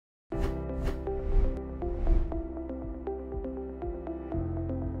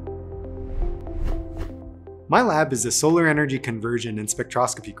My lab is the Solar Energy Conversion and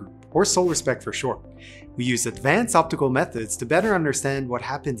Spectroscopy group, or SolarSpec for short. We use advanced optical methods to better understand what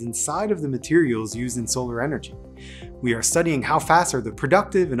happens inside of the materials used in solar energy. We are studying how fast are the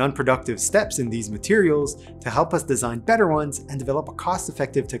productive and unproductive steps in these materials to help us design better ones and develop a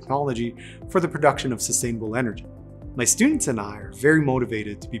cost-effective technology for the production of sustainable energy. My students and I are very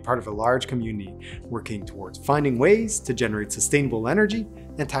motivated to be part of a large community working towards finding ways to generate sustainable energy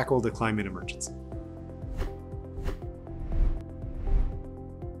and tackle the climate emergency.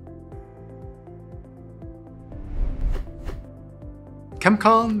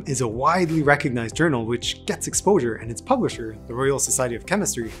 ChemComm is a widely recognized journal which gets exposure, and its publisher, the Royal Society of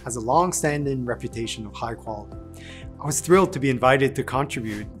Chemistry, has a long-standing reputation of high quality. I was thrilled to be invited to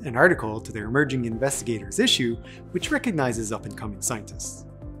contribute an article to their Emerging Investigators issue, which recognizes up-and-coming scientists.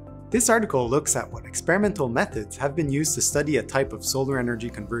 This article looks at what experimental methods have been used to study a type of solar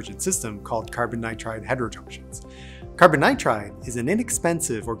energy conversion system called carbon nitride heterojunctions. Carbon nitride is an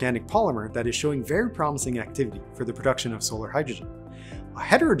inexpensive organic polymer that is showing very promising activity for the production of solar hydrogen. A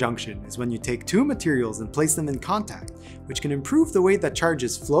heterojunction is when you take two materials and place them in contact, which can improve the way that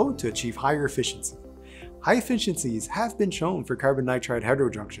charges flow to achieve higher efficiency. High efficiencies have been shown for carbon nitride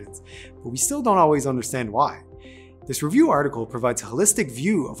heterojunctions, but we still don't always understand why. This review article provides a holistic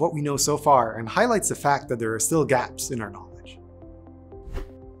view of what we know so far and highlights the fact that there are still gaps in our knowledge.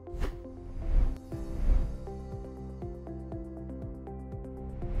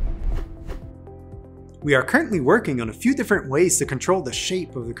 We are currently working on a few different ways to control the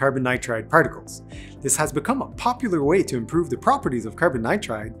shape of the carbon nitride particles. This has become a popular way to improve the properties of carbon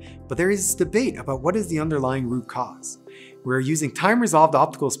nitride, but there is debate about what is the underlying root cause. We are using time-resolved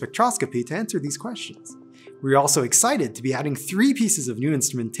optical spectroscopy to answer these questions. We are also excited to be adding 3 pieces of new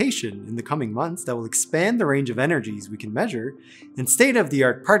instrumentation in the coming months that will expand the range of energies we can measure and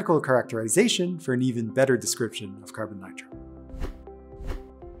state-of-the-art particle characterization for an even better description of carbon nitride.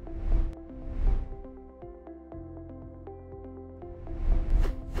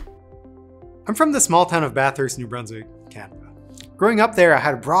 I'm from the small town of Bathurst, New Brunswick, Canada. Growing up there, I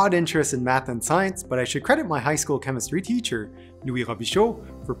had a broad interest in math and science, but I should credit my high school chemistry teacher, Louis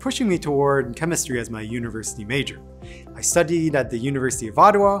Robichaud, for pushing me toward chemistry as my university major. I studied at the University of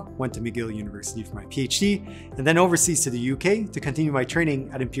Ottawa, went to McGill University for my PhD, and then overseas to the UK to continue my training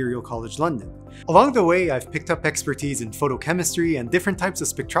at Imperial College London. Along the way, I've picked up expertise in photochemistry and different types of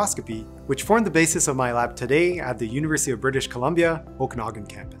spectroscopy, which form the basis of my lab today at the University of British Columbia, Okanagan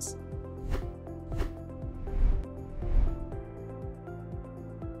campus.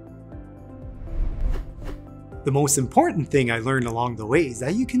 The most important thing I learned along the way is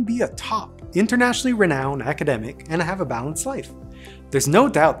that you can be a top, internationally renowned academic and have a balanced life. There's no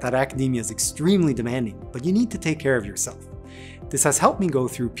doubt that academia is extremely demanding, but you need to take care of yourself. This has helped me go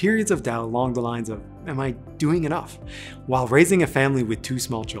through periods of doubt along the lines of, am I doing enough? While raising a family with 2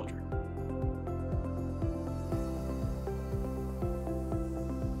 small children.